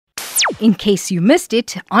in case you missed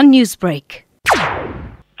it on Newsbreak.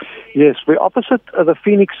 Yes, we're opposite the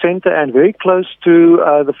Phoenix Center and very close to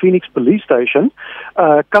the Phoenix Police Station.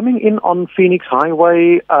 Coming in on Phoenix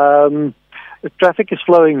Highway, the traffic is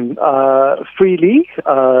flowing freely.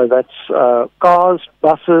 That's cars,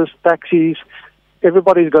 buses, taxis.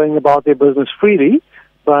 Everybody's going about their business freely.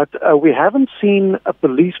 But we haven't seen a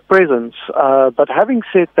police presence. But having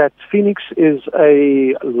said that, Phoenix is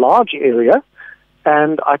a large area,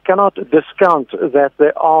 and I cannot discount that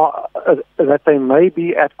they may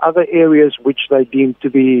be at other areas which they deem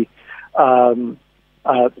to be high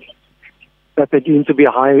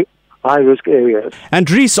risk areas.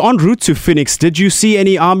 And Reese, en route to Phoenix, did you see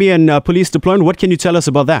any army and police deployment? What can you tell us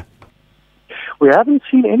about that? We haven't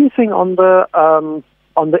seen anything on the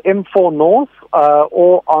M4 North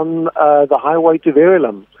or on the highway to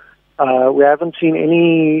Verulam. We haven't seen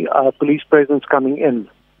any police presence coming in.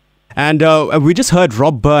 And we just heard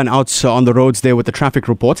Rob Byrne out on the roads there with the traffic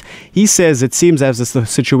report. He says it seems as if the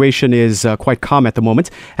situation is quite calm at the moment.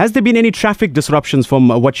 Has there been any traffic disruptions from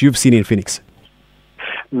what you've seen in Phoenix?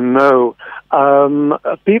 No.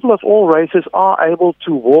 People of all races are able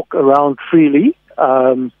to walk around freely.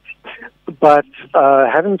 But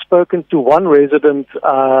having spoken to one resident,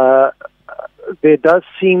 there does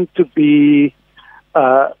seem to be,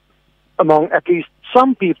 among at least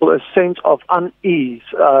some people, a sense of unease,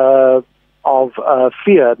 of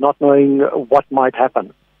fear, not knowing what might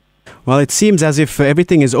happen. Well, it seems as if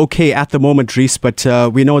everything is okay at the moment, Reese, but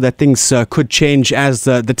we know that things could change as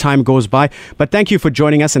the time goes by. But thank you for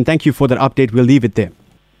joining us and thank you for that update. We'll leave it there.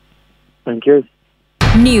 Thank you.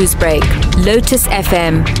 Newsbreak, Lotus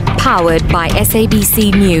FM, powered by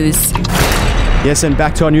SABC News. Yes, and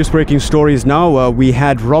back to our news-breaking stories now. We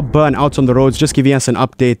had Rob Byrne out on the roads just giving us an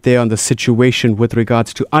update there on the situation with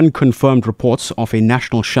regards to unconfirmed reports of a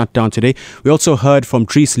national shutdown today. We also heard from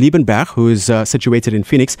Dries Liebenberg, who is situated in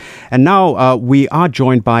Phoenix. And now we are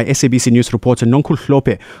joined by SABC News reporter Nonku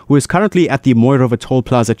Hlope, who is currently at the Mooi River Toll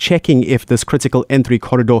Plaza checking if this critical N3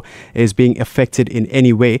 corridor is being affected in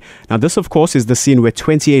any way. Now, this, of course, is the scene where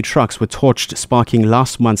 28 trucks were torched, sparking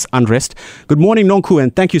last month's unrest. Good morning, Nonku,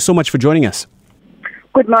 and thank you so much for joining us.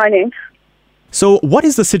 Good morning. So what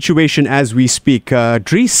is the situation as we speak?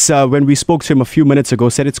 Dries, when we spoke to him a few minutes ago,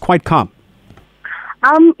 said it's quite calm.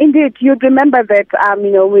 Indeed, you'd remember that,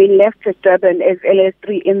 we left Durban as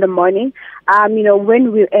LS3 in the morning.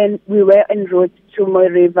 When we were en route to Mooi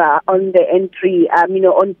River on the N3,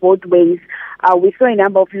 on both ways, we saw a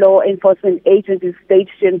number of law enforcement agencies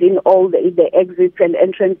stationed in all the exits and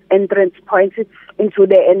entrance points into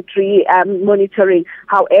the N3, monitoring.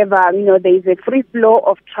 However, there is a free flow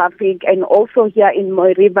of traffic, and also here in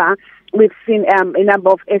Mooi River, we've seen a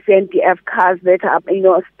number of SANDF cars that are,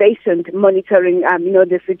 stationed monitoring,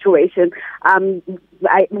 the situation.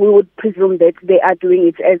 We would presume that they are doing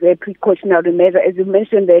it as a precautionary measure. As you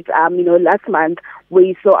mentioned that, last month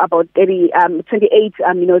we saw about 28,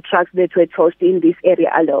 trucks that were torched in this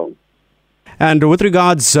area alone. And with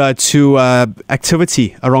regards to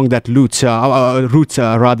activity along that route,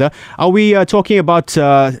 are we talking about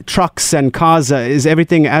trucks and cars? Is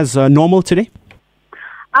everything as normal today?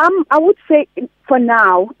 I would say for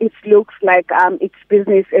now it looks like it's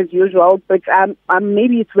business as usual, but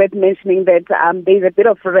maybe it's worth mentioning that there's a bit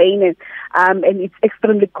of rain and it's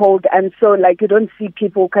extremely cold, and so you don't see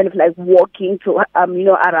people kind of walking to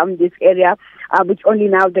around this area, which only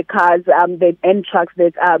now the cars and trucks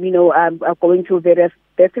that are going to various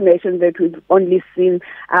destinations that we've only seen,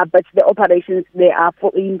 but the operations they are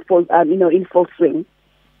in full swing.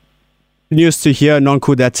 News to hear,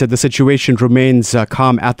 Nonku, that the situation remains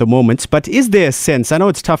calm at the moment. But is there a sense, I know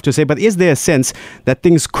it's tough to say, but is there a sense that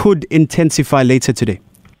things could intensify later today?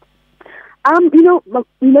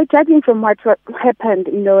 Judging from what happened,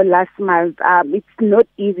 last month, it's not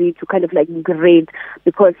easy to kind of grade,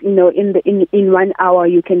 because, in 1 hour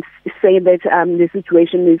you can say that the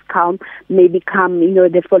situation is calm, maybe calm,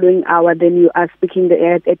 the following hour, then you are speaking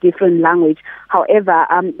a different language. However,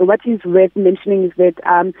 what is worth mentioning is that,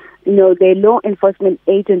 the law enforcement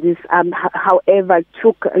agencies, however,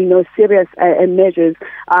 took, serious measures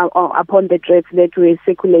upon the threats that were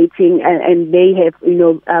circulating, and they have,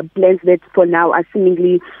 plans that for now are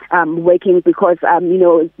seemingly working, because,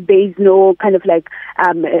 there is no kind of a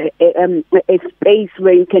space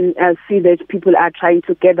where you can see that people are trying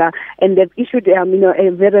to gather, and they've issued, a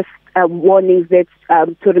very warnings that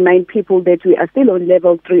to remind people that we are still on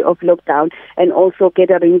level 3 of lockdown, and also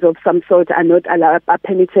gatherings of some sort are not allowed, are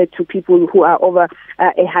permitted to people who are over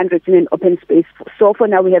 100 in an open space. So for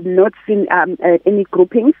now, we have not seen any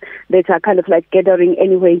groupings that are kind of like gathering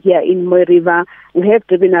anywhere here in Mooi River. We have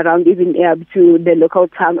driven around even to the local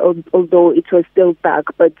town, although it was still dark,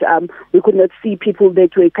 but we could not see people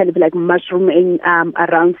that were kind of like mushrooming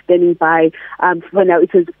around, standing by. For now,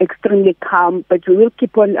 it was extremely calm, but we will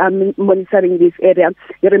keep on monitoring this area.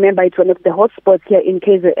 You remember, it's one of the hotspots here in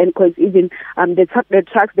KZN, because even the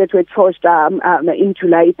trucks that were torched in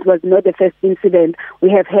July, it was not the first incident. We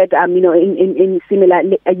have had, in similar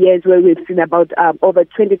years where we've seen about over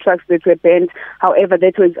 20 trucks that were banned. However,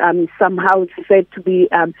 that was somehow said to be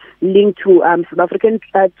linked to South African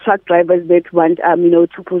truck drivers that want,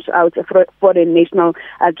 to push out foreign national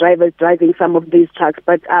drivers driving some of these trucks.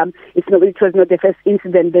 But it was not the first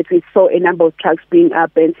incident that we saw a number of trucks being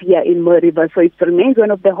banned here in Mooi River. So it remains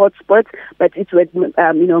one of the hotspots, but it's worth,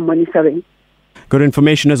 monitoring. Good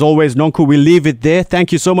information as always, Nonku. We'll leave it there.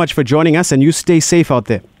 Thank you so much for joining us, and you stay safe out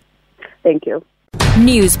there. Thank you.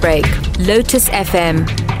 Newsbreak, Lotus FM,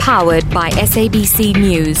 powered by SABC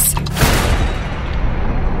News.